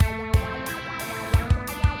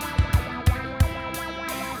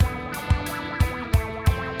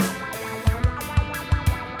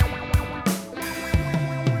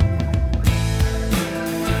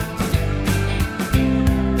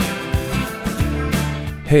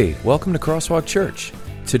Hey, welcome to Crosswalk Church.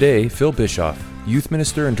 Today, Phil Bischoff, Youth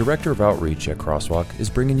Minister and Director of Outreach at Crosswalk, is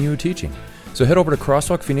bringing you a teaching. So head over to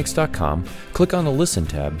crosswalkphoenix.com, click on the Listen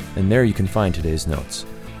tab, and there you can find today's notes.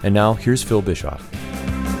 And now, here's Phil Bischoff.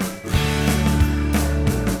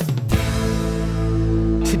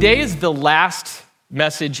 Today is the last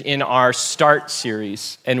message in our Start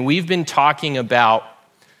series, and we've been talking about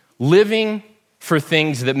living for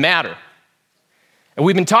things that matter. And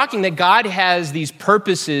we've been talking that God has these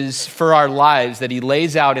purposes for our lives that he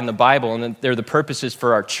lays out in the Bible, and they're the purposes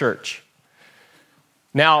for our church.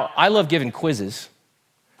 Now, I love giving quizzes.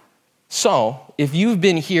 So, if you've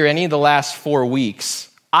been here any of the last 4 weeks,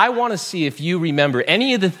 I want to see if you remember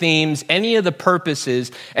any of the themes, any of the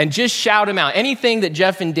purposes, and just shout them out. Anything that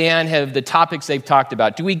Jeff and Dan have, the topics they've talked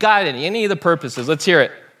about. Do we got any of the purposes? Let's hear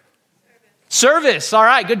it. Service. All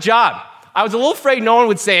right, good job. I was a little afraid no one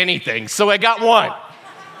would say anything, so I got one.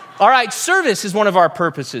 All right, service is one of our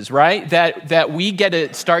purposes, right? That we get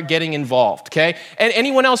to start getting involved, okay? And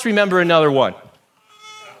anyone else remember another one?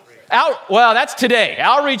 Well, that's today.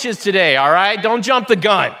 Outreach is today, all right? Don't jump the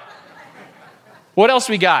gun. What else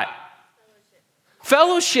we got?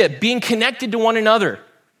 Fellowship, being connected to one another,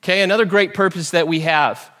 okay? Another great purpose that we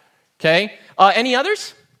have, okay? Any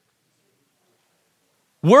others?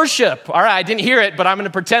 Worship. All right, I didn't hear it, but I'm going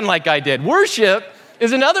to pretend like I did. Worship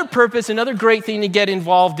is another purpose, another great thing to get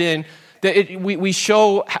involved in. That we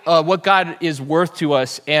show what God is worth to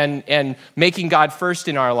us and making God first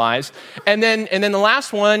in our lives. And then the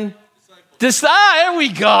last one, there we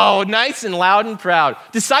go, nice and loud and proud.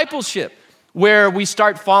 Discipleship, where we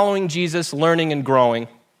start following Jesus, learning and growing.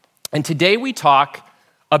 And today we talk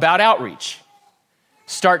about outreach.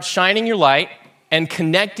 Start shining your light and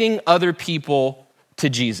connecting other people to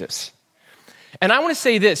Jesus. And I want to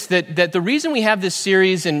say this, that the reason we have this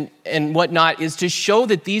series and whatnot is to show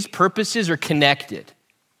that these purposes are connected,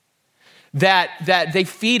 that they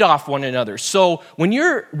feed off one another. So when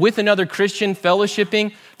you're with another Christian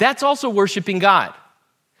fellowshipping, that's also worshiping God.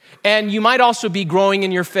 And you might also be growing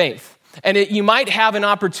in your faith. And you might have an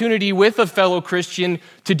opportunity with a fellow Christian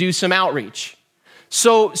to do some outreach.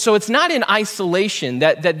 So it's not in isolation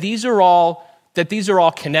that these are all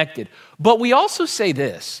connected. But we also say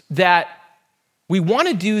this, that we want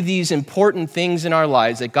to do these important things in our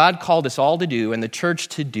lives that God called us all to do and the church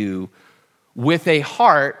to do with a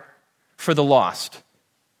heart for the lost.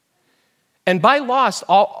 And by lost,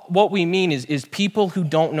 what we mean is people who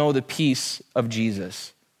don't know the peace of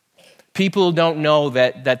Jesus. People who don't know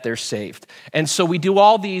that they're saved. And so we do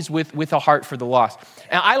all these with a heart for the lost.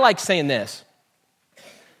 And I like saying this,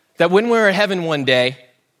 that when we're in heaven one day,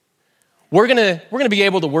 we're gonna be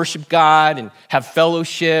able to worship God and have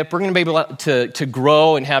fellowship. We're gonna be able to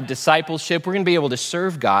grow and have discipleship. We're gonna be able to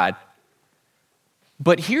serve God.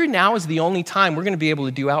 But here now is the only time we're gonna be able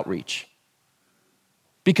to do outreach.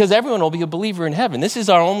 Because everyone will be a believer in heaven. This is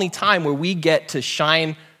our only time where we get to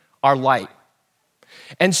shine our light.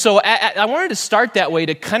 And so I wanted to start that way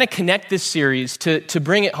to kind of connect this series to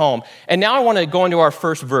bring it home. And now I want to go into our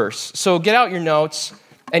first verse. So get out your notes.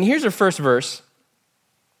 And here's our first verse.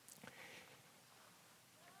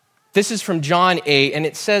 This is from John 8, and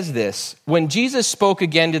it says this: when Jesus spoke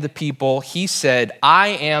again to the people, he said, "I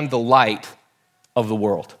am the light of the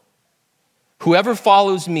world. Whoever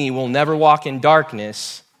follows me will never walk in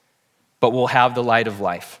darkness, but will have the light of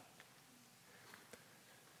life."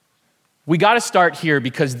 We got to start here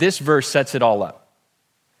because this verse sets it all up.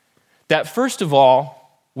 That first of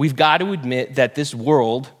all, we've got to admit that this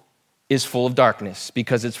world is full of darkness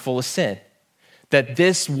because it's full of sin. That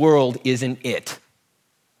this world isn't it.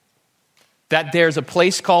 That there's a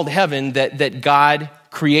place called heaven that God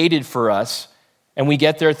created for us, and we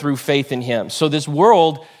get there through faith in him. So this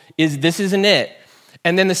world isn't it.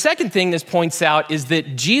 And then the second thing this points out is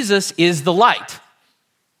that Jesus is the light.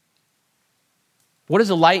 What does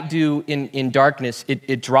a light do in darkness?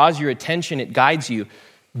 It draws your attention, it guides you.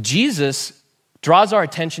 Jesus draws our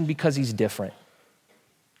attention because he's different.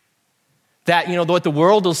 That, what the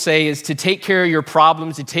world will say is to take care of your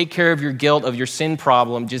problems, to take care of your guilt, of your sin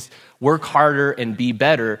problem, just work harder and be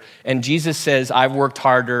better. And Jesus says, I've worked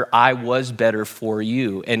harder, I was better for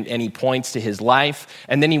you. And he points to his life.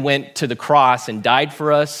 And then he went to the cross and died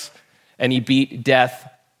for us, and he beat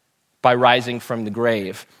death by rising from the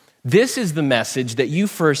grave. This is the message that you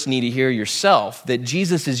first need to hear yourself, that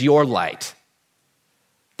Jesus is your light,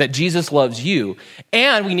 that Jesus loves you.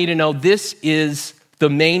 And we need to know this is the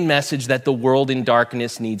main message that the world in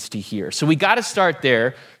darkness needs to hear. So we got to start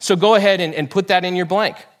there. So go ahead and put that in your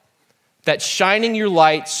blank. That shining your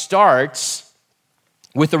light starts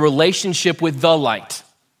with a relationship with the light.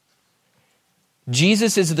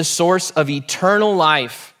 Jesus is the source of eternal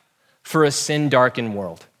life for a sin-darkened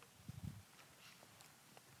world.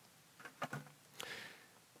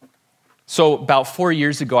 So about 4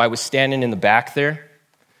 years ago, I was standing in the back there,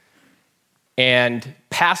 and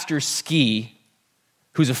Pastor Ski,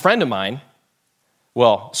 who's a friend of mine,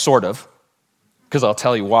 well, sort of, because I'll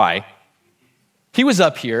tell you why, he was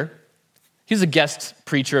up here. He's a guest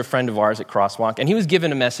preacher, a friend of ours at Crosswalk, and he was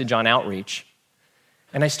giving a message on outreach.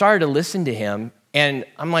 And I started to listen to him, and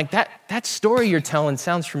I'm like, that story you're telling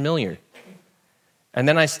sounds familiar. And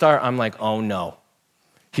then I'm like, oh no,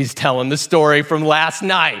 he's telling the story from last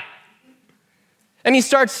night. And he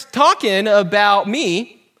starts talking about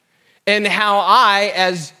me and how I,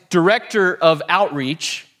 as director of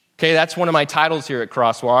outreach, okay, that's one of my titles here at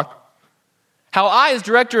Crosswalk, how I, as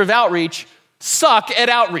director of outreach, suck at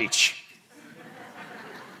outreach.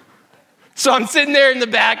 So I'm sitting there in the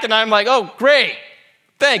back and I'm like, oh, great,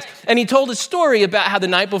 thanks. And he told a story about how the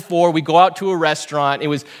night before we go out to a restaurant. It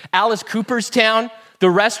was Alice Cooperstown.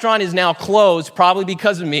 The restaurant is now closed, probably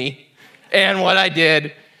because of me and what I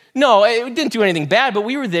did. No, it didn't do anything bad, but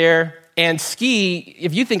we were there, and Ski,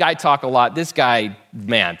 if you think I talk a lot, this guy,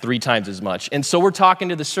 man, 3 times as much. And so we're talking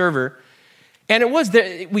to the server, and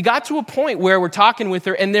we got to a point where we're talking with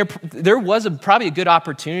her, and there was probably a good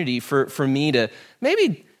opportunity for me to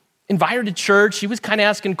maybe invite her to church. She was kind of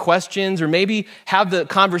asking questions, or maybe have the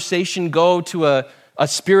conversation go to a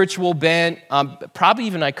spiritual bent. Probably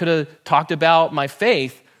even I could have talked about my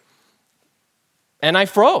faith, and I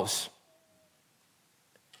froze.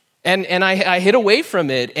 And I hid away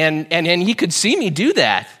from it, and he could see me do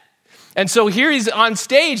that. And so here he's on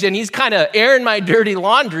stage, and he's kind of airing my dirty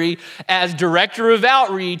laundry as director of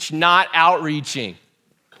outreach, not outreaching.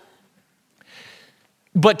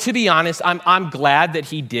 But to be honest, I'm glad that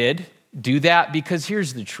he did do that, because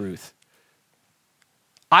here's the truth.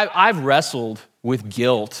 I've wrestled with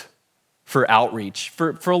guilt for outreach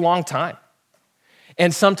for a long time.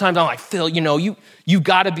 And sometimes I'm like, Phil, you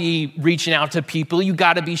got to be reaching out to people. You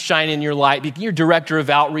got to be shining your light. You're director of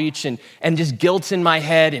outreach, and just guilt's in my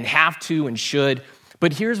head, and have to and should.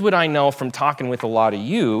 But here's what I know from talking with a lot of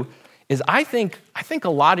you is I think a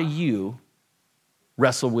lot of you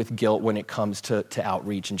wrestle with guilt when it comes to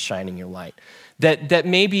outreach and shining your light. That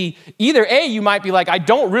maybe either A, you might be like, I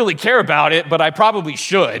don't really care about it, but I probably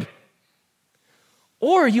should.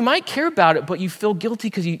 Or you might care about it, but you feel guilty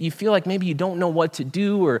because you feel like maybe you don't know what to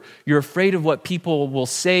do, or you're afraid of what people will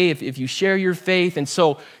say if you share your faith. And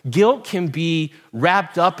so guilt can be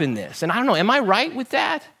wrapped up in this. And I don't know, am I right with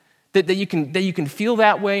that? That you can feel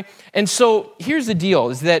that way? And so here's the deal,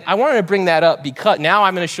 is that I wanted to bring that up because now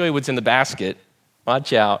I'm going to show you what's in the basket.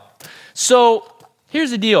 Watch out. So here's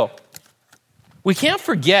the deal. We can't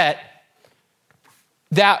forget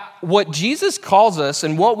that what Jesus calls us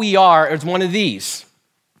and what we are is one of these.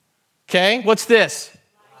 Okay, what's this?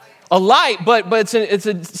 A light, but it's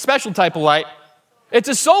a special type of light. It's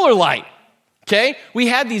a solar light, okay? We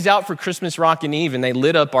had these out for Christmas Rockin' Eve, and they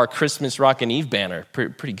lit up our Christmas Rockin' Eve banner.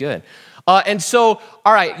 Pretty good. And so,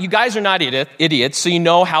 all right, you guys are not idiots, so you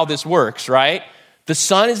know how this works, right? The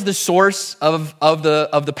sun is the source of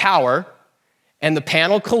the power, and the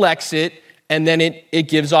panel collects it, and then it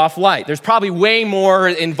gives off light. There's probably way more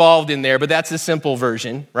involved in there, but that's the simple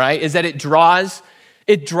version, right? Is that it draws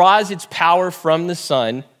its power from the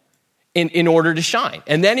sun in order to shine.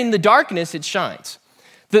 And then in the darkness, it shines.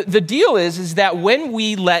 The deal is that when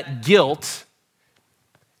we let guilt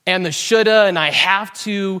and the shoulda and I have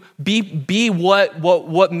to be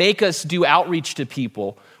what make us do outreach to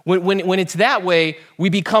people, when it's that way, we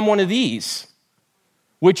become one of these,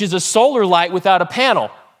 which is a solar light without a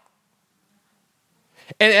panel.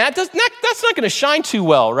 And that's not going to shine too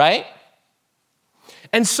well, right?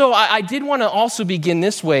 And so I did want to also begin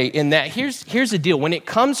this way, in that here's the deal. When it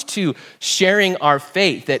comes to sharing our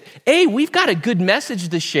faith, that A, we've got a good message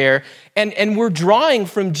to share, and we're drawing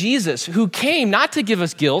from Jesus, who came not to give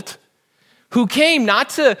us guilt, who came not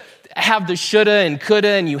to have the shoulda and coulda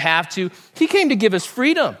and you have to. He came to give us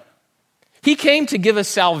freedom. He came to give us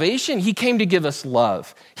salvation. He came to give us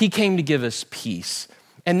love. He came to give us peace.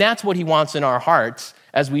 And that's what he wants in our hearts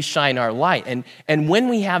as we shine our light. And when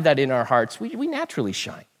we have that in our hearts, we naturally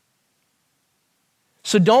shine.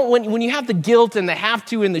 So when you have the guilt and the have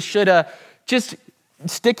to and the shoulda, just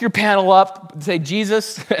stick your panel up and say,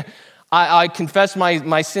 Jesus, I confess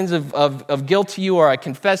my sins of guilt to you, or I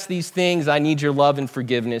confess these things. I need your love and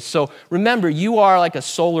forgiveness. So remember, you are like a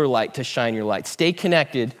solar light to shine your light. Stay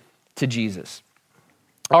connected to Jesus.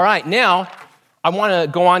 All right, now I want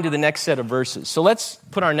to go on to the next set of verses. So let's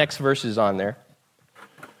put our next verses on there.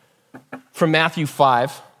 From Matthew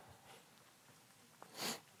 5.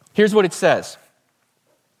 Here's what it says.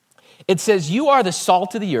 It says, you are the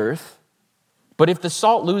salt of the earth, but if the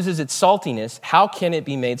salt loses its saltiness, how can it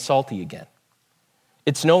be made salty again?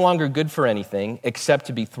 It's no longer good for anything except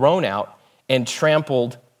to be thrown out and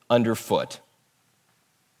trampled underfoot.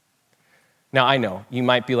 Now, I know, you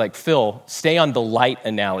might be like, Phil, stay on the light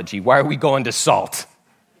analogy. Why are we going to salt?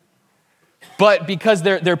 But because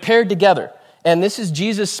they're paired together. And this is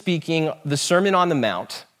Jesus speaking the Sermon on the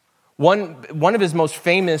Mount, one of his most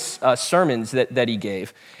famous sermons that he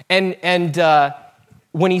gave. And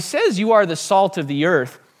when he says you are the salt of the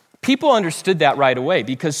earth, people understood that right away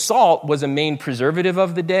because salt was a main preservative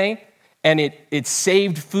of the day, and it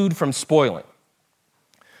saved food from spoiling.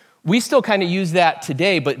 We still kind of use that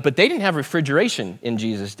today, but they didn't have refrigeration in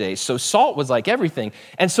Jesus' day, so salt was like everything.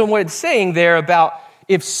 And so what it's saying there about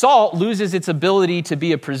if salt loses its ability to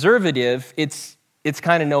be a preservative, it's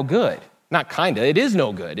kind of no good. Not kind of, it is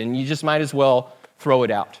no good, and you just might as well throw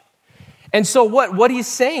it out. And so what he's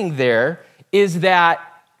saying there is that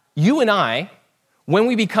you and I, when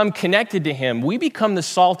we become connected to him, we become the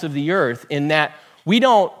salt of the earth in that we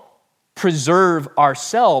don't preserve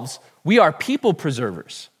ourselves, we are people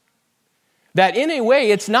preservers. That in a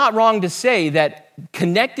way, it's not wrong to say that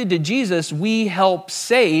connected to Jesus, we help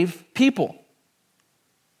save people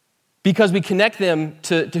because we connect them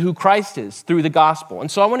to who Christ is through the gospel.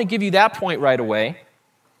 And so I want to give you that point right away,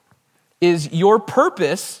 is your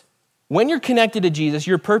purpose, when you're connected to Jesus,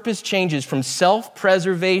 your purpose changes from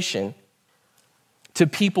self-preservation to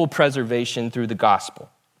people preservation through the gospel.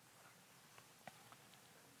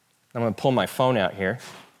 I'm going to pull my phone out here.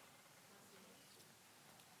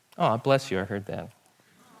 Oh, bless you, I heard that.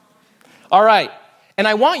 All right, and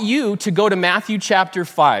I want you to go to Matthew chapter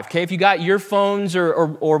 5, okay? If you got your phones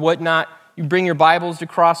or whatnot, you bring your Bibles to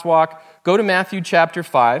Crosswalk, go to Matthew chapter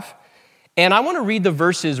 5, and I want to read the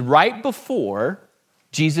verses right before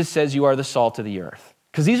Jesus says you are the salt of the earth,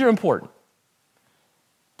 because these are important.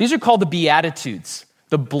 These are called the Beatitudes,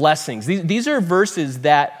 the blessings. These are verses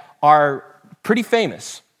that are pretty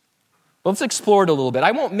famous. Let's explore it a little bit.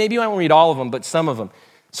 Maybe I won't read all of them, but some of them.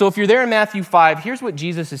 So if you're there in Matthew 5, here's what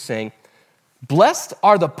Jesus is saying. Blessed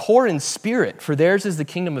are the poor in spirit, for theirs is the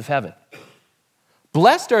kingdom of heaven.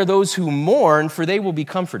 Blessed are those who mourn, for they will be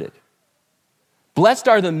comforted. Blessed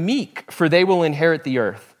are the meek, for they will inherit the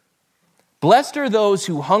earth. Blessed are those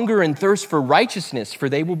who hunger and thirst for righteousness, for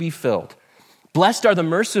they will be filled. Blessed are the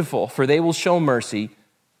merciful, for they will show mercy.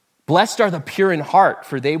 Blessed are the pure in heart,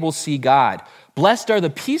 for they will see God. Blessed are the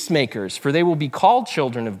peacemakers, for they will be called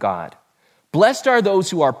children of God. Blessed are those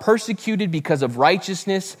who are persecuted because of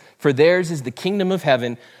righteousness, for theirs is the kingdom of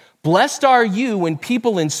heaven. Blessed are you when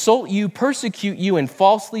people insult you, persecute you, and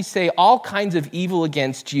falsely say all kinds of evil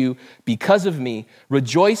against you because of me.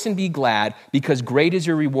 Rejoice and be glad, because great is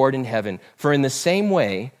your reward in heaven. For in the same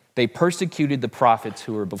way, they persecuted the prophets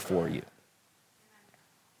who were before you.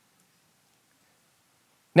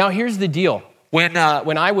 Now, here's the deal. When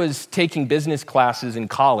I was taking business classes in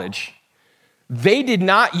college, they did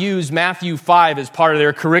not use Matthew 5 as part of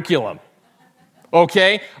their curriculum,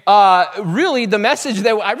 okay? Really, the message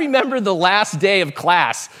that I remember the last day of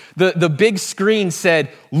class, the big screen said,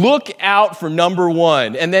 look out for number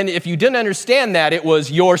 1. And then if you didn't understand that, it was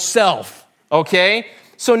yourself, okay?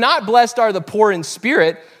 So not blessed are the poor in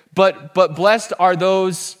spirit, but blessed are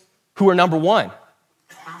those who are number 1.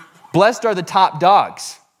 Blessed are the top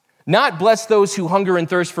dogs. Not blessed those who hunger and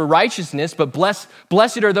thirst for righteousness, but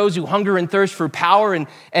blessed are those who hunger and thirst for power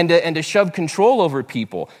and to shove control over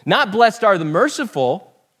people. Not blessed are the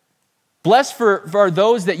merciful. Blessed are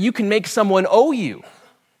those that you can make someone owe you.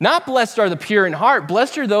 Not blessed are the pure in heart.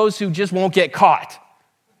 Blessed are those who just won't get caught.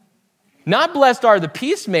 Not blessed are the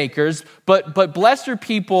peacemakers, but blessed are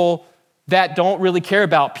people that don't really care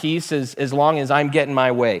about peace as long as I'm getting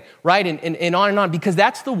my way, right? And on, because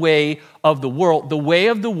that's the way of the world. The way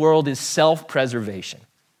of the world is self-preservation.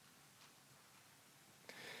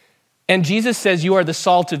 And Jesus says you are the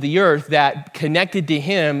salt of the earth, that connected to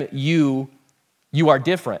him, you are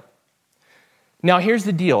different. Now, here's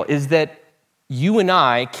the deal, is that you and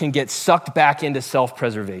I can get sucked back into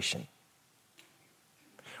self-preservation,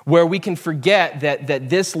 where we can forget that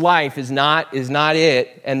this life is not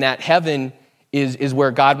it, and that heaven is where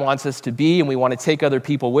God wants us to be, and we want to take other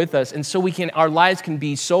people with us. And so our lives can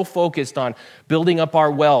be so focused on building up our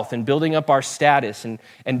wealth and building up our status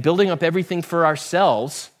and building up everything for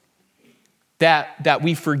ourselves that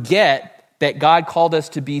we forget that God called us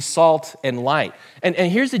to be salt and light. And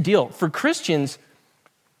here's the deal. For Christians,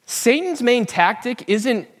 Satan's main tactic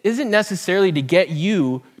isn't necessarily to get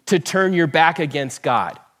you to turn your back against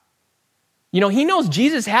God. You know, he knows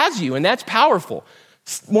Jesus has you, and that's powerful.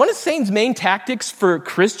 One of Satan's main tactics for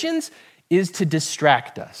Christians is to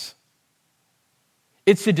distract us.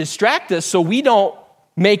 It's to distract us so we don't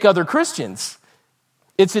make other Christians.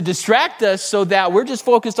 It's to distract us so that we're just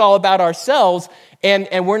focused all about ourselves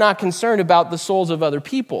and we're not concerned about the souls of other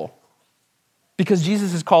people. Because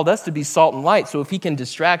Jesus has called us to be salt and light. So if he can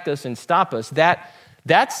distract us and stop us, that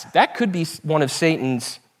could be one of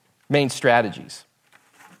Satan's main strategies.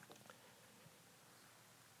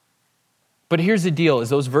 But here's the deal, is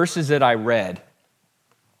those verses that I read,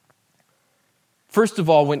 first of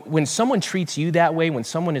all, when someone treats you that way, when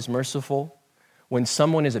someone is merciful, when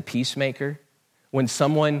someone is a peacemaker, when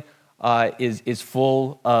someone is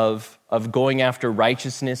full of going after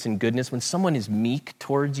righteousness and goodness, when someone is meek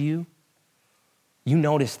towards you, you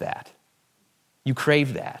notice that. You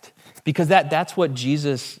crave that. Because that's what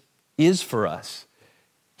Jesus is for us.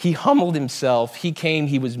 He humbled himself. He came,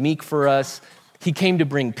 he was meek for us. He came to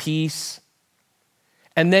bring peace.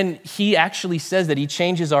 And then he actually says that he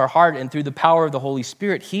changes our heart, and through the power of the Holy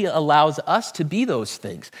Spirit, he allows us to be those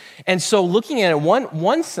things. And so looking at it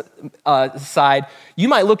one side, you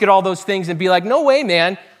might look at all those things and be like, no way,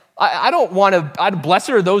 man. I don't want to, blessed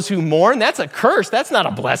are those who mourn. That's a curse. That's not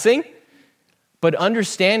a blessing. But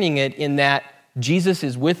understanding it in that Jesus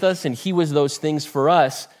is with us and he was those things for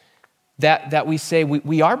us, that we say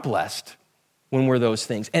we are blessed when we're those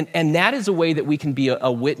things. And that is a way that we can be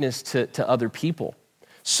a witness to other people.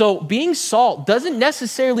 So being salt doesn't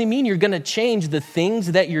necessarily mean you're going to change the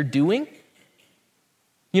things that you're doing.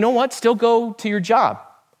 You know what? Still go to your job.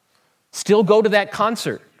 Still go to that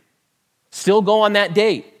concert. Still go on that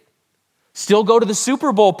date. Still go to the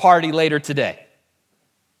Super Bowl party later today.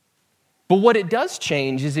 But what it does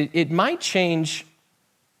change is it might change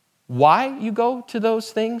why you go to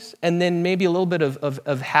those things, and then maybe a little bit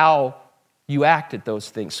of how you act at those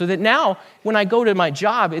things. So that now, when I go to my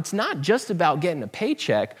job, it's not just about getting a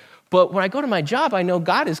paycheck, but when I go to my job, I know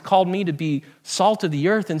God has called me to be salt of the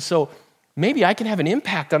earth, and so maybe I can have an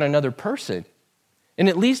impact on another person, and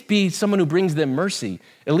at least be someone who brings them mercy,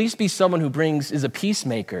 at least be someone who is a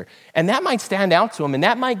peacemaker. And that might stand out to them, and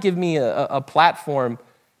that might give me a platform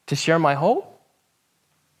to share my hope.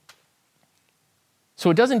 So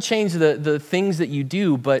it doesn't change the things that you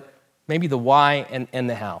do, but maybe the why and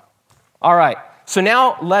the how. All right, so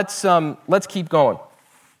now let's keep going.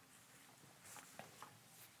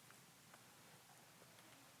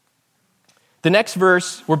 The next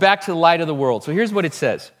verse, we're back to the light of the world. So here's what it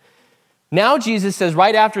says. Now Jesus says,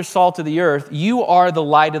 right after salt of the earth, you are the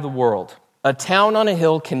light of the world. A town on a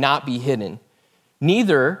hill cannot be hidden.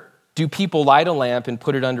 Neither do people light a lamp and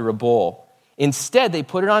put it under a bowl. Instead, they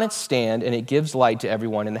put it on its stand, and it gives light to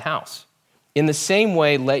everyone in the house. In the same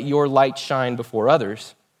way, let your light shine before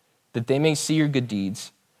others, that they may see your good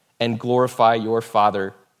deeds and glorify your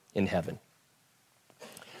Father in heaven.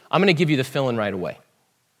 I'm going to give you the fill-in right away.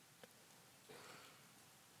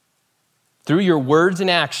 Through your words and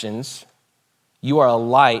actions, you are a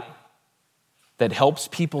light that helps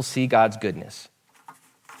people see God's goodness.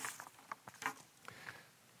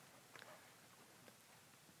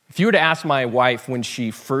 If you were to ask my wife when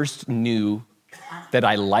she first knew that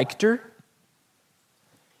I liked her,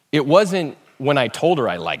 it wasn't when I told her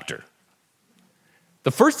I liked her.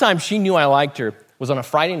 The first time she knew I liked her was on a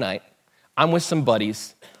Friday night. I'm with some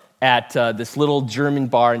buddies at this little German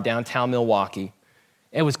bar in downtown Milwaukee.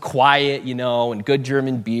 It was quiet, and good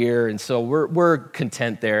German beer, and so we're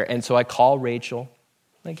content there. And so I call Rachel,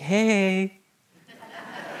 like, hey,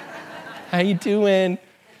 how you doing?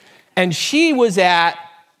 And she was at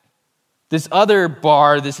this other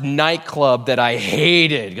bar, this nightclub that I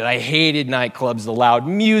hated, because I hated nightclubs, the loud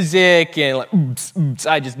music, and like, oops,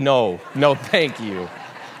 no, thank you.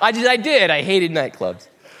 I hated nightclubs.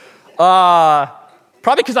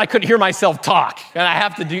 Probably because I couldn't hear myself talk, and I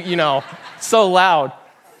have to do, so loud.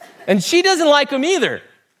 And she doesn't like them either.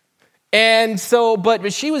 And so,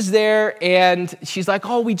 but she was there, and she's like,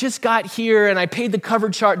 oh, we just got here, and I paid the cover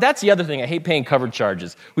charge. That's the other thing, I hate paying cover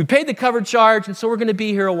charges. We paid the cover charge, and so we're going to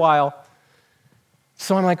be here a while.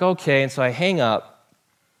 So I'm like, okay, and so I hang up.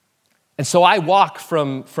 And so I walk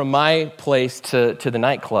from my place to the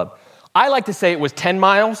nightclub. I like to say it was 10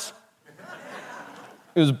 miles.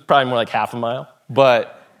 It was probably more like half a mile,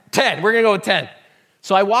 but 10, we're going to go with 10.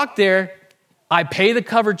 So I walk there, I pay the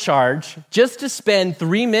cover charge just to spend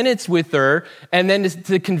 3 minutes with her and then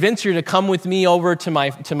to convince her to come with me over to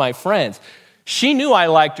my friends. She knew I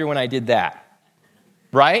liked her when I did that,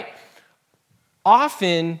 right?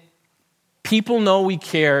 Often, people know we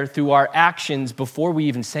care through our actions before we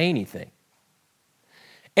even say anything.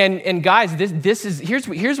 And guys,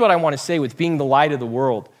 here's what I want to say with being the light of the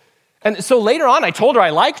world. And so later on, I told her I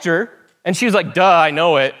liked her, and she was like, duh, I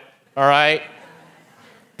know it, all right?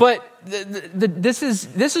 But this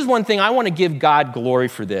is one thing I want to give God glory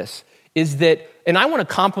for this, is that, and I want to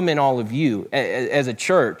compliment all of you as a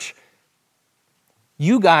church.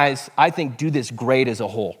 You guys, I think, do this great as a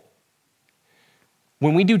whole.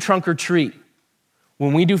 When we do Trunk or Treat,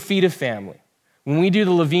 when we do Feed a Family, when we do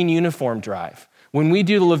the Levine Uniform Drive, when we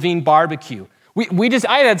do the Levine Barbecue,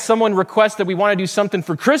 I had someone request that we want to do something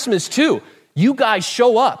for Christmas too. You guys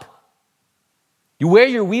show up. You wear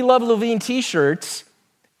your We Love Levine t-shirts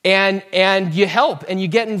and you help and you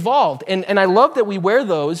get involved. And I love that we wear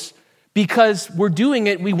those because we're doing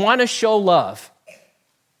it. We want to show love.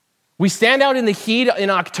 We stand out in the heat in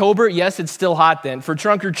October. Yes, it's still hot then, for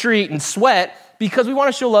Trunk or Treat and sweat because we want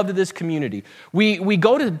to show love to this community. We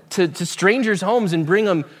go to strangers' homes and bring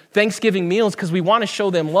them Thanksgiving meals because we want to show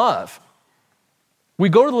them love. We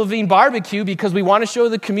go to the Levine Barbecue because we want to show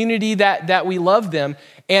the community that we love them,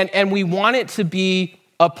 and we want it to be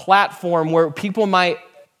a platform where people might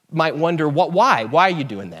wonder, why? Why are you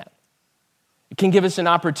doing that? It can give us an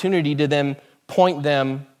opportunity to then point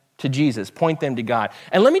them to Jesus, point them to God.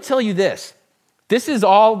 And let me tell you this. This is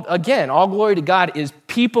all glory to God, is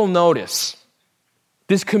people notice.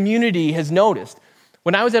 This community has noticed.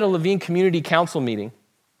 When I was at a Levine Community Council meeting,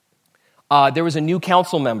 there was a new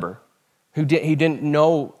council member he didn't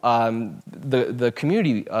know the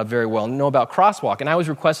community very well, know about Crosswalk, and I was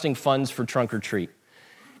requesting funds for Trunk or Treat.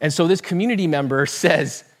 And so this community member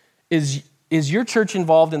says, is your church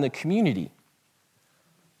involved in the community?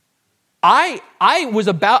 I was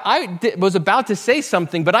about to say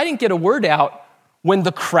something, but I didn't get a word out when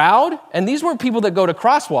the crowd, and these weren't people that go to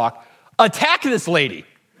Crosswalk, attacked this lady.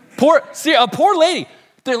 A poor lady.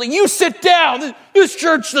 They're like, you sit down, this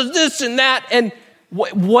church does this and that, and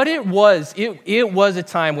what it was a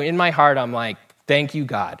time when in my heart I'm like, thank you,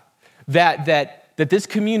 God, that this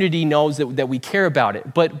community knows that we care about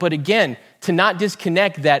it. But again, to not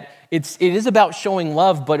disconnect that it is about showing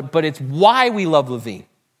love, but it's why we love Levine.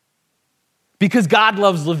 Because God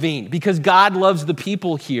loves Levine, because God loves the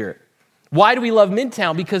people here. Why do we love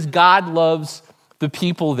Midtown? Because God loves the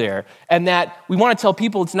people there. And that we want to tell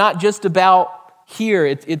people it's not just about here,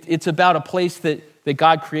 it's about a place that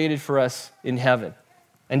God created for us in heaven.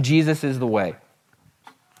 And Jesus is the way.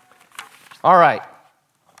 All right.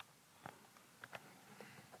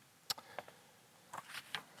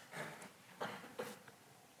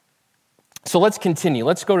 So let's continue.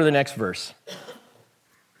 Let's go to the next verse.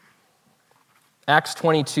 Acts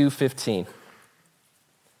 22:15.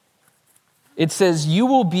 It says, you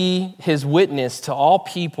will be his witness to all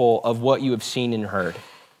people of what you have seen and heard.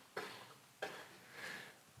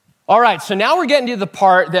 All right, so now we're getting to the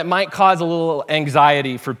part that might cause a little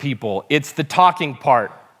anxiety for people. It's the talking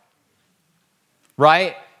part,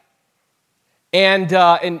 right? And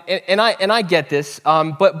I get this,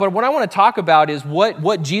 but what I want to talk about is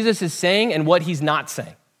what Jesus is saying and what he's not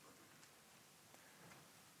saying.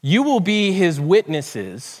 You will be his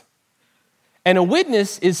witnesses, and a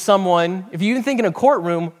witness is someone, if you even think in a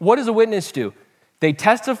courtroom, what does a witness do? They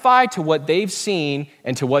testify to what they've seen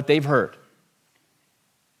and to what they've heard.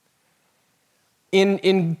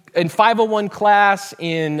 In 501 class,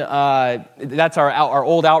 that's our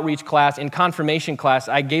old outreach class, in confirmation class,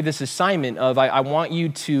 I gave this assignment of I want you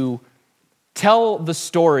to tell the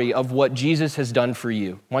story of what Jesus has done for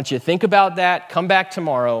you. I want you to think about that, come back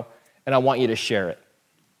tomorrow, and I want you to share it.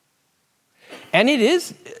 And it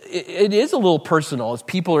is a little personal as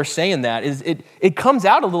people are saying that. It comes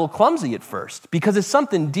out a little clumsy at first because it's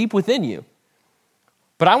something deep within you.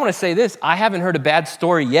 But I want to say this, I haven't heard a bad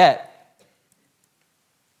story yet.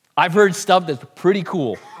 I've heard stuff that's pretty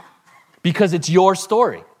cool because it's your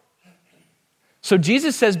story. So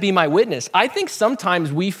Jesus says, be my witness. I think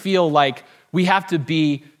sometimes we feel like we have to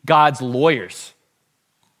be God's lawyers.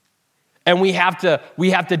 And we have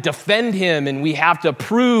to defend him, and we have to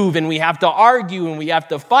prove, and we have to argue, and we have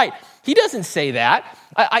to fight. He doesn't say that.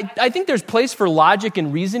 I think there's place for logic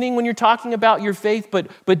and reasoning when you're talking about your faith,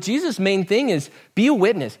 but Jesus' main thing is be a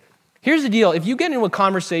witness. Here's the deal. If you get into a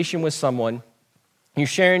conversation with someone, you're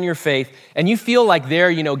sharing your faith, and you feel like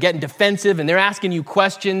they're, getting defensive, and they're asking you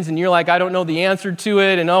questions, and you're like, I don't know the answer to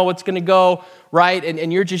it, and what's going to go, right?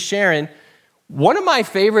 And you're just sharing. One of my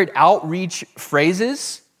favorite outreach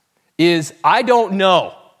phrases is, I don't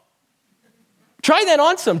know. Try that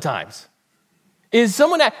on sometimes. Is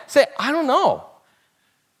someone that say, I don't know.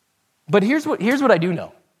 But here's what I do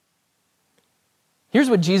know. Here's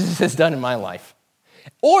what Jesus has done in my life.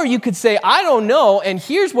 Or you could say, I don't know, and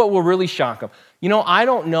here's what will really shock them. I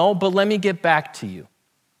don't know, but let me get back to you.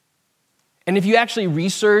 And if you actually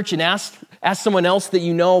research and ask someone else that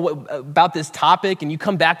you know about this topic, and you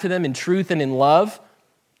come back to them in truth and in love,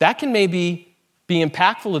 that can maybe be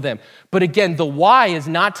impactful to them. But again, the why is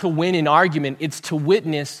not to win an argument. It's to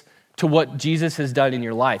witness to what Jesus has done in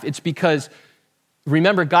your life. It's because,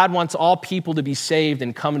 remember, God wants all people to be saved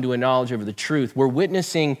and come into a knowledge of the truth. We're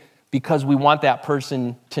witnessing because we want that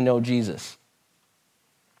person to know Jesus.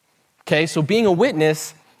 Okay, so being a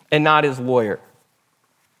witness and not his lawyer.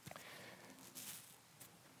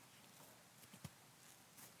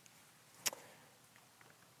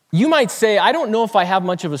 You might say, I don't know if I have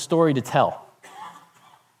much of a story to tell.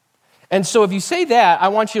 And so if you say that, I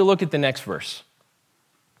want you to look at the next verse.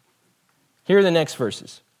 Here are the next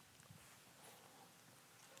verses.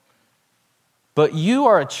 But you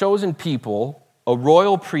are a chosen people, a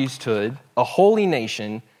royal priesthood, a holy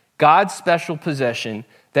nation, God's special possession,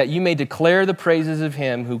 that you may declare the praises of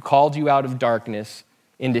him who called you out of darkness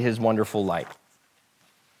into his wonderful light.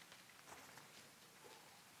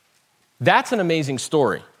 That's an amazing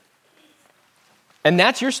story. And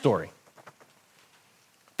that's your story.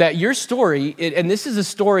 That your story, and this is a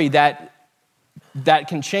story that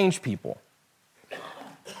can change people.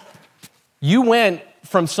 You went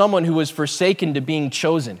from someone who was forsaken to being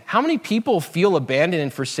chosen. How many people feel abandoned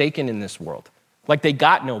and forsaken in this world? Like they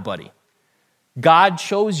got nobody. God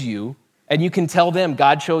chose you, and you can tell them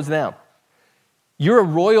God chose them. You're a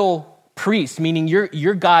royal priest, meaning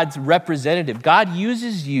you're God's representative. God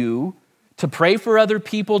uses you to pray for other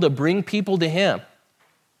people, to bring people to him.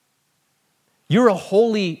 You're a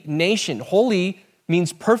holy nation. Holy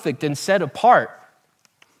means perfect and set apart.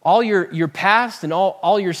 All your past and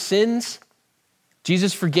all your sins,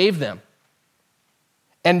 Jesus forgave them.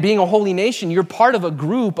 And being a holy nation, you're part of a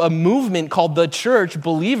group, a movement called the church,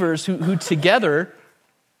 believers who together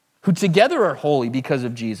are holy because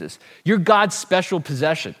of Jesus. You're God's special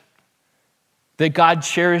possession, that God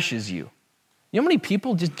cherishes you. You know how many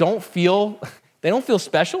people just don't feel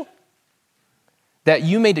special? That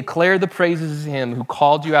you may declare the praises of him who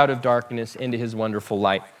called you out of darkness into his wonderful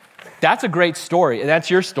light. That's a great story, and that's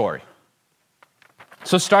your story.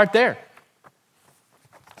 So start there.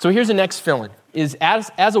 So here's the next fill-in, is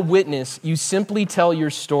as a witness, you simply tell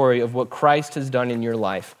your story of what Christ has done in your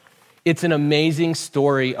life. It's an amazing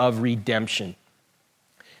story of redemption.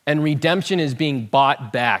 And redemption is being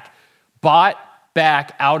bought back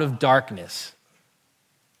out of darkness,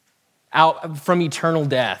 out from eternal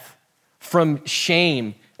death, from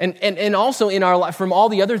shame, and also in our life, from all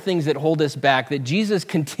the other things that hold us back, that Jesus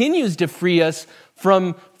continues to free us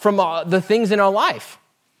from the things in our life,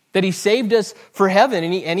 that he saved us for heaven,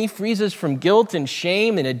 and he frees us from guilt and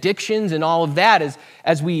shame and addictions and all of that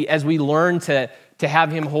as we learn to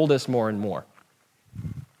have him hold us more and more.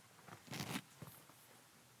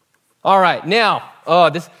 All right, now,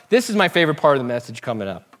 this is my favorite part of the message coming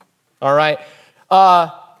up. All right,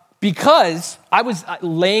 because I was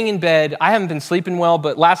laying in bed. I haven't been sleeping well,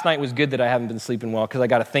 but last night was good that I haven't been sleeping well because I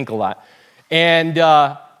got to think a lot. And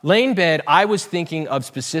laying in bed, I was thinking of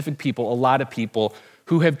specific people, a lot of people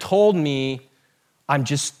who have told me, I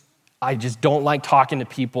just don't like talking to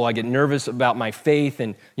people. I get nervous about my faith,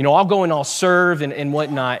 and I'll go and I'll serve and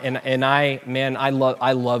whatnot. And I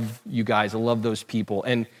love you guys. I love those people.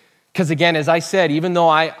 And because again, as I said, even though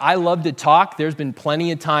I love to talk, there's been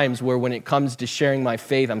plenty of times where when it comes to sharing my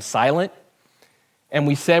faith, I'm silent. And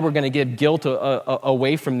we said we're going to give guilt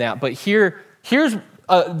away from that. But here's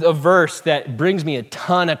a verse that brings me a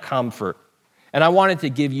ton of comfort. And I wanted to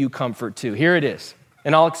give you comfort too. Here it is.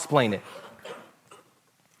 And I'll explain it.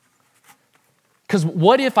 Because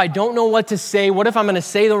what if I don't know what to say? What if I'm going to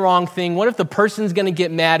say the wrong thing? What if the person's going to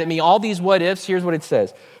get mad at me? All these what ifs, here's what it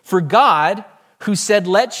says. For God, who said,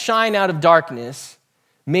 "Let's shine out of darkness,"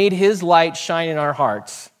 made his light shine in our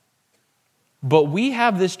hearts. But we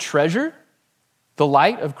have this treasure, the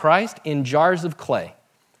light of Christ, in jars of clay,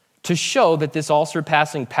 to show that this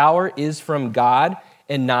all-surpassing power is from God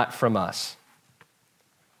and not from us.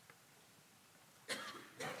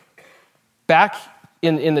 Back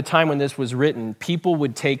in the time when this was written, people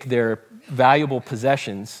would take their valuable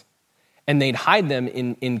possessions and they'd hide them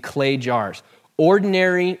in clay jars.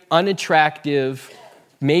 Ordinary, unattractive,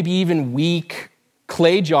 maybe even weak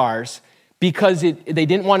clay jars, because they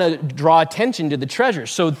didn't want to draw attention to the treasure.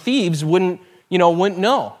 So thieves wouldn't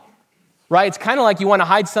know, right? It's kind of like you want to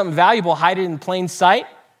hide something valuable, hide it in plain sight.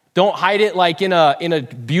 Don't hide it like in a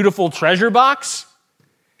beautiful treasure box.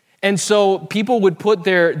 And so people would put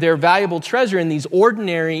their valuable treasure in these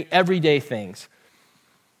ordinary, everyday things.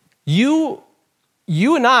 You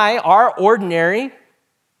and I are ordinary,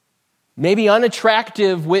 maybe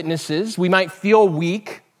unattractive witnesses. We might feel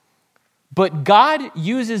weak, but God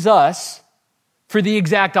uses us for the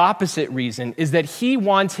exact opposite reason, is that he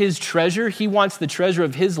wants his treasure. He wants the treasure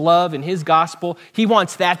of his love and his gospel. He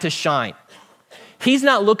wants that to shine. He's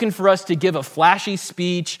not looking for us to give a flashy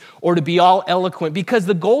speech or to be all eloquent, because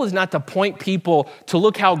the goal is not to point people to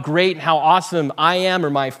look how great and how awesome I am or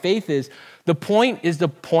my faith is. The point is to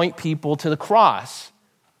point people to the cross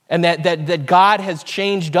and that God has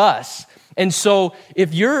changed us. And so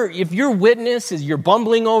if your witness is you're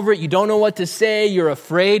bumbling over it, you don't know what to say, you're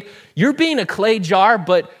afraid, you're being a clay jar,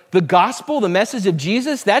 but the gospel, the message of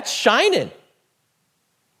Jesus, that's shining.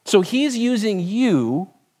 So he's using you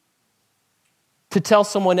to tell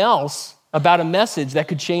someone else about a message that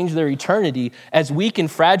could change their eternity. As weak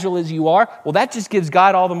and fragile as you are, well, that just gives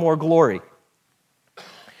God all the more glory.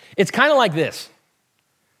 It's kind of like this.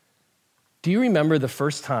 Do you remember the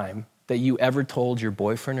first time that you ever told your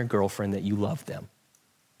boyfriend or girlfriend that you loved them?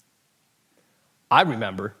 I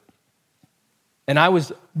remember. And I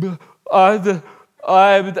was, and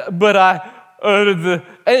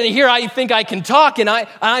here I think I can talk, and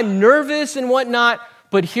I'm nervous and whatnot,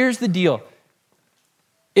 but here's the deal.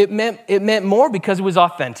 It meant more because it was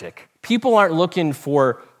authentic. People aren't looking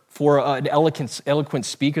for an eloquent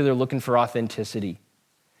speaker, they're looking for authenticity.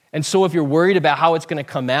 And so if you're worried about how it's going to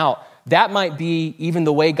come out, that might be even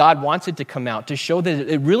the way God wants it to come out, to show that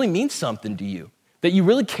it really means something to you, that you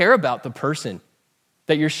really care about the person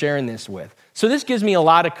that you're sharing this with. So this gives me a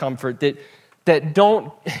lot of comfort that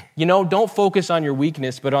don't focus on your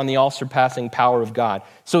weakness, but on the all-surpassing power of God.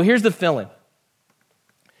 So here's the fill-in.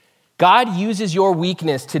 God uses your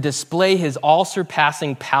weakness to display his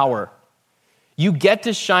all-surpassing power. You get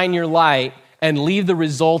to shine your light and leave the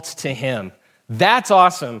results to him. That's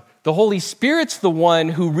awesome. The Holy Spirit's the one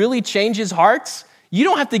who really changes hearts. You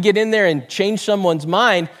don't have to get in there and change someone's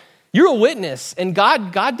mind. You're a witness, and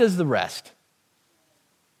God does the rest.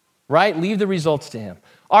 Right? Leave the results to him.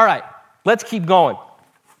 All right, let's keep going.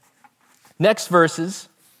 Next verses.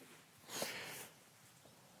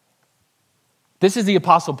 This is the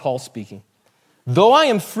Apostle Paul speaking. Though I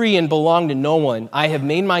am free and belong to no one, I have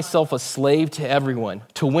made myself a slave to everyone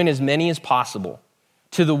to win as many as possible.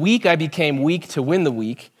 To the weak I became weak to win the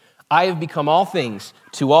weak. I have become all things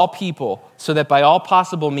to all people so that by all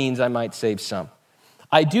possible means I might save some.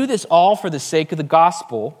 I do this all for the sake of the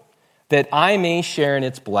gospel, that I may share in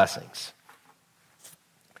its blessings.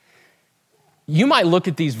 You might look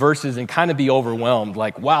at these verses and kind of be overwhelmed,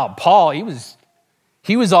 like, wow, Paul,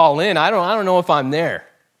 he was all in. I don't know if I'm there.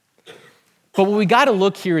 But what we got to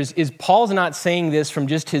look here is Paul's not saying this from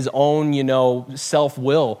just his own,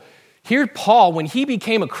 self-will. Here, Paul, when he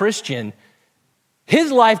became a Christian,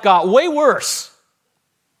 his life got way worse.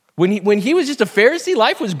 When he was just a Pharisee,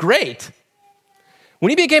 life was great. When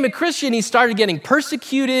he became a Christian, he started getting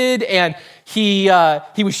persecuted, and he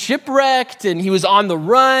was shipwrecked, and he was on the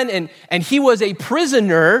run, and he was a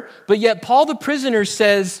prisoner. But yet Paul the prisoner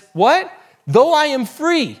says, what? Though I am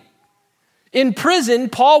free. In prison,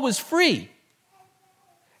 Paul was free.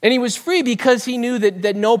 And he was free because he knew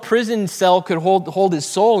that no prison cell could hold his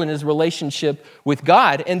soul in his relationship with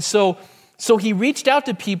God. And so he reached out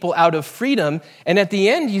to people out of freedom. And at the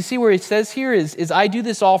end, you see where it says here is I do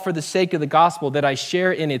this all for the sake of the gospel, that I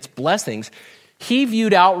share in its blessings. He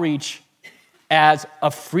viewed outreach as a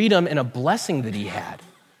freedom and a blessing that he had.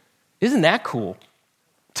 Isn't that cool?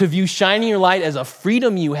 To view shining your light as a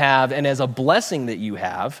freedom you have and as a blessing that you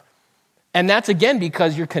have. And that's, again,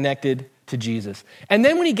 because you're connected to Jesus. And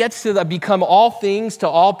then when he gets to become all things to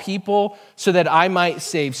all people so that I might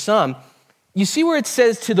save some, you see where it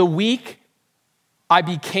says to the weak, I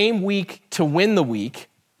became weak to win the weak.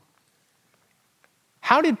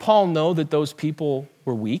 How did Paul know that those people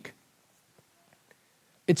were weak?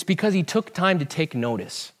 It's because he took time to take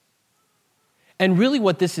notice. And really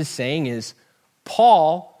what this is saying is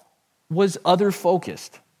Paul was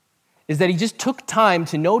other-focused, is that he just took time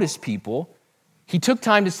to notice people. He took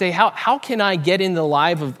time to say, how can I get in the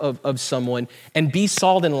life of someone and be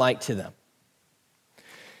salt and light to them?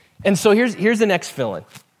 And so here's the next fill-in,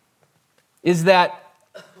 is that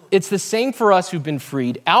it's the same for us who've been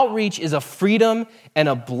freed. Outreach is a freedom and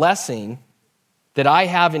a blessing that I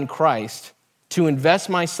have in Christ to invest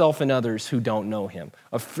myself in others who don't know him.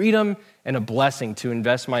 A freedom and a blessing to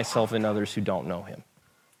invest myself in others who don't know him.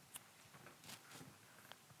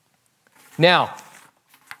 Now,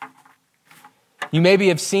 you maybe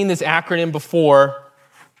have seen this acronym before,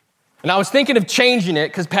 and I was thinking of changing it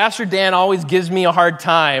because Pastor Dan always gives me a hard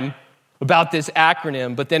time about this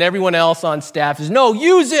acronym, but then everyone else on staff says, no,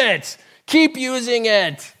 use it. Keep using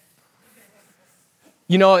it.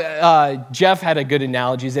 Jeff had a good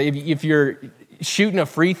analogy. Is that if you're shooting a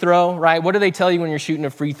free throw, right? What do they tell you when you're shooting a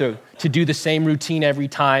free throw? To do the same routine every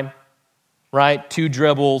time, right? 2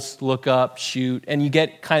 dribbles, look up, shoot, and you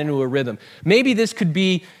get kind of into a rhythm. Maybe this could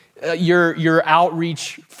be your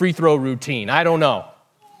outreach free throw routine. I don't know.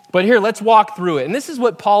 But here, let's walk through it. And this is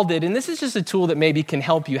what Paul did, and this is just a tool that maybe can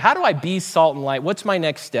help you. How do I be salt and light? What's my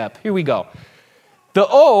next step? Here we go. The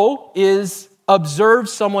O is observe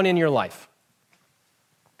someone in your life.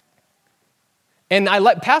 And I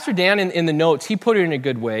let Pastor Dan in the notes, he put it in a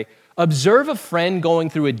good way. Observe a friend going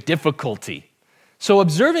through a difficulty. So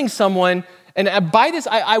observing someone, and by this,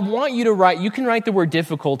 I want you to write, you can write the word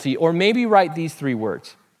difficulty, or maybe write these 3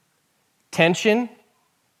 words. Tension,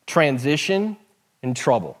 transition, and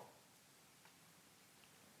trouble.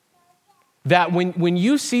 That when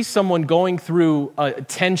you see someone going through a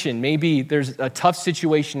tension, maybe there's a tough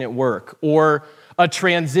situation at work, or a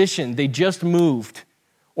transition, they just moved,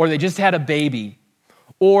 or they just had a baby,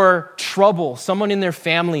 or trouble, someone in their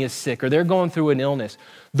family is sick, or they're going through an illness.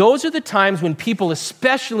 Those are the times when people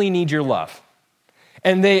especially need your love.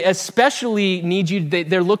 And they especially need you,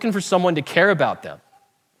 they're looking for someone to care about them.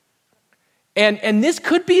 And this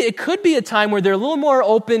could be a time where they're a little more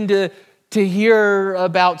open to hear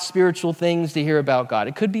about spiritual things, to hear about God.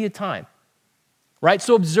 It could be a time, right?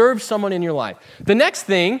 So observe someone in your life. The next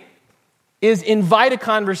thing is invite a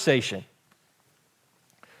conversation.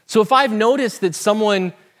 So if I've noticed that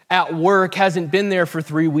someone at work hasn't been there for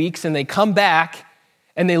 3 weeks and they come back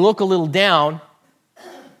and they look a little down,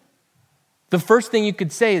 the first thing you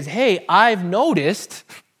could say is, hey, I've noticed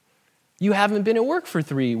you haven't been at work for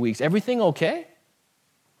 3 weeks. Everything okay?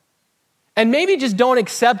 And maybe just don't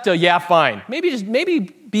accept a, yeah, fine. Maybe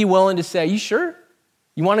be willing to say, you sure?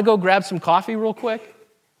 You want to go grab some coffee real quick?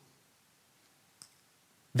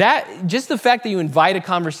 That, just the fact that you invite a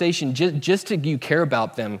conversation just to you care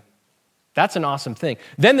about them, that's an awesome thing.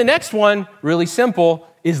 Then the next one, really simple,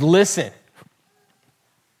 is listen.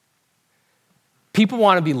 People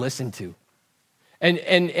want to be listened to.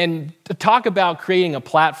 And to talk about creating a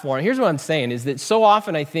platform, here's what I'm saying, is that so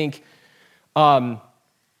often I think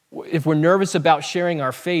if we're nervous about sharing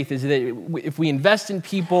our faith, is that if we invest in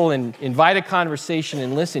people and invite a conversation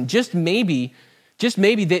and listen, just maybe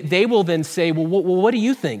they will then say, well, what do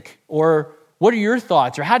you think? Or what are your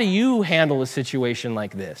thoughts? Or how do you handle a situation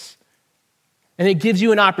like this? And it gives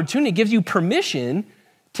you an opportunity, it gives you permission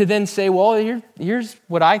to then say, well, here's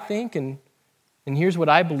what I think and here's what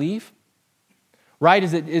I believe. Right?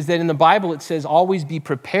 Is that in the Bible it says always be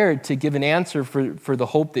prepared to give an answer for the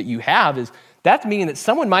hope that you have. That's meaning that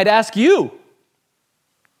someone might ask you.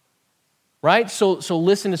 Right? So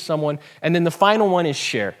listen to someone. And then the final one is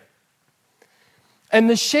share. And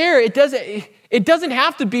the share, it doesn't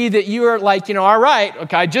have to be that you're like, all right,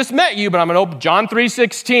 okay, I just met you, but I'm going to open John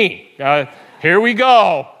 3:16. Here we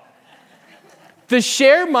go. The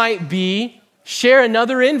share might be share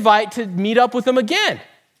another invite to meet up with them again.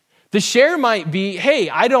 The share might be, hey,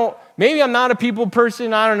 maybe I'm not a people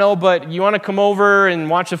person, I don't know, but you want to come over and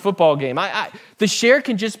watch a football game. The share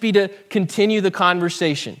can just be to continue the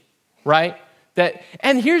conversation, right?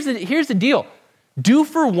 And here's the deal. Do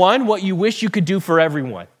for one what you wish you could do for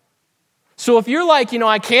everyone. So if you're like,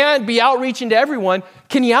 I can't be outreaching to everyone,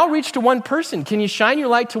 can you outreach to one person? Can you shine your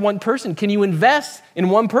light to one person? Can you invest in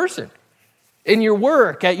one person? In your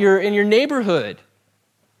work, in your neighborhood,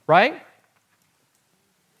 right?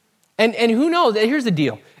 And who knows? Here's the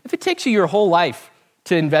deal. If it takes you your whole life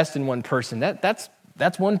to invest in one person, that's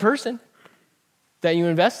one person that you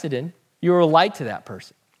invested in. You're a light to that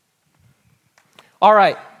person. All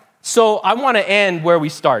right. So I want to end where we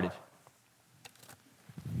started.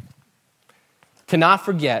 To not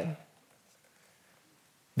forget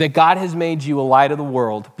that God has made you a light of the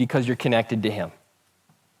world because you're connected to Him.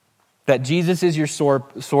 That Jesus is your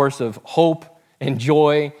source of hope and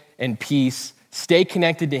joy and peace. Stay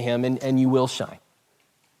connected to Him and you will shine.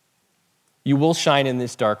 You will shine in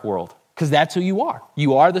this dark world because that's who you are.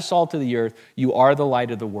 You are the salt of the earth. You are the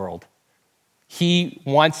light of the world. He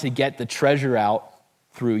wants to get the treasure out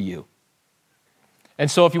through you.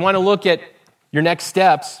 And so if you want to look at your next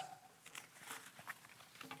steps,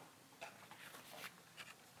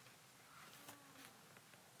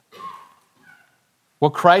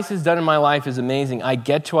 what Christ has done in my life is amazing. I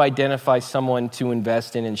get to identify someone to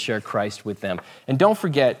invest in and share Christ with them. And don't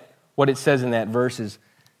forget what it says in that verse is,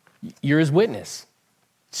 you're His witness.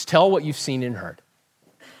 Just tell what you've seen and heard.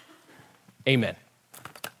 Amen.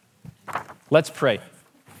 Let's pray.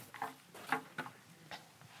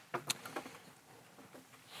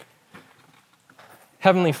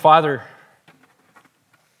 Heavenly Father,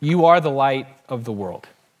 you are the light of the world.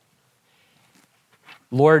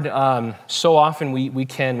 Lord, so often we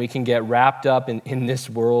can get wrapped up in this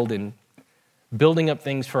world and building up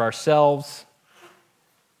things for ourselves,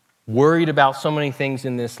 worried about so many things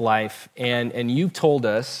in this life, and you've told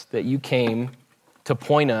us that you came to to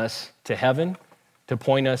point us to heaven, to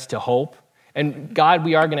point us to hope. And God,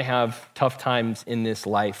 we are going to have tough times in this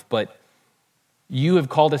life, but you have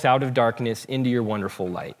called us out of darkness into your wonderful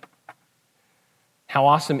light. How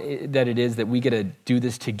awesome that it is that we get to do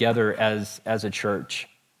this together as a church.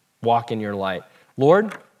 Walk in your light.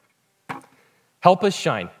 Lord, help us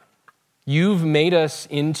shine. You've made us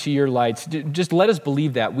into your lights. Just let us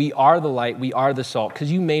believe that. We are the light, we are the salt, because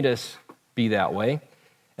you made us be that way.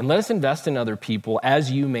 And let us invest in other people as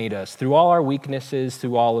you made us, through all our weaknesses,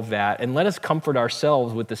 through all of that. And let us comfort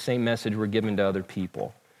ourselves with the same message we're giving to other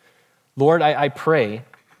people. Lord, I pray,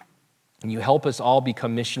 and you help us all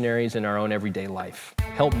become missionaries in our own everyday life.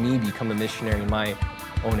 Help me become a missionary in my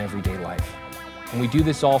own everyday life. And we do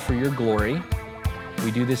this all for your glory. We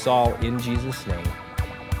do this all in Jesus' name.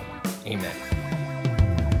 Amen.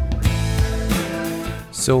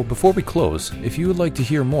 So before we close, if you would like to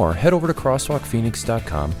hear more, head over to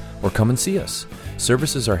crosswalkphoenix.com or come and see us.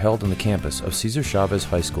 Services are held on the campus of Cesar Chavez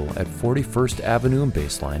High School at 41st Avenue and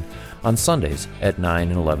Baseline on Sundays at 9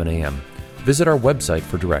 and 11 a.m. Visit our website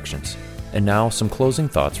for directions. And now, some closing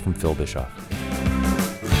thoughts from Phil Bischoff.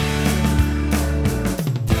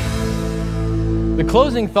 The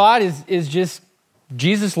closing thought is just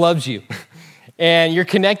Jesus loves you, and you're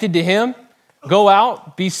connected to him. Go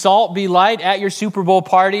out, be salt, be light at your Super Bowl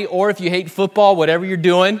party, or if you hate football, whatever you're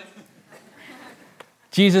doing,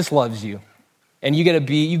 Jesus loves you, and you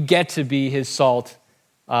get to be his salt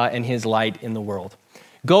and his light in the world.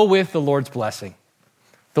 Go with the Lord's blessing.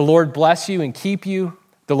 The Lord bless you and keep you.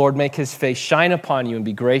 The Lord make his face shine upon you and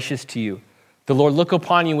be gracious to you. The Lord look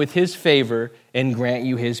upon you with his favor and grant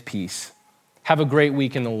you his peace. Have a great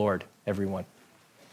week in the Lord, everyone.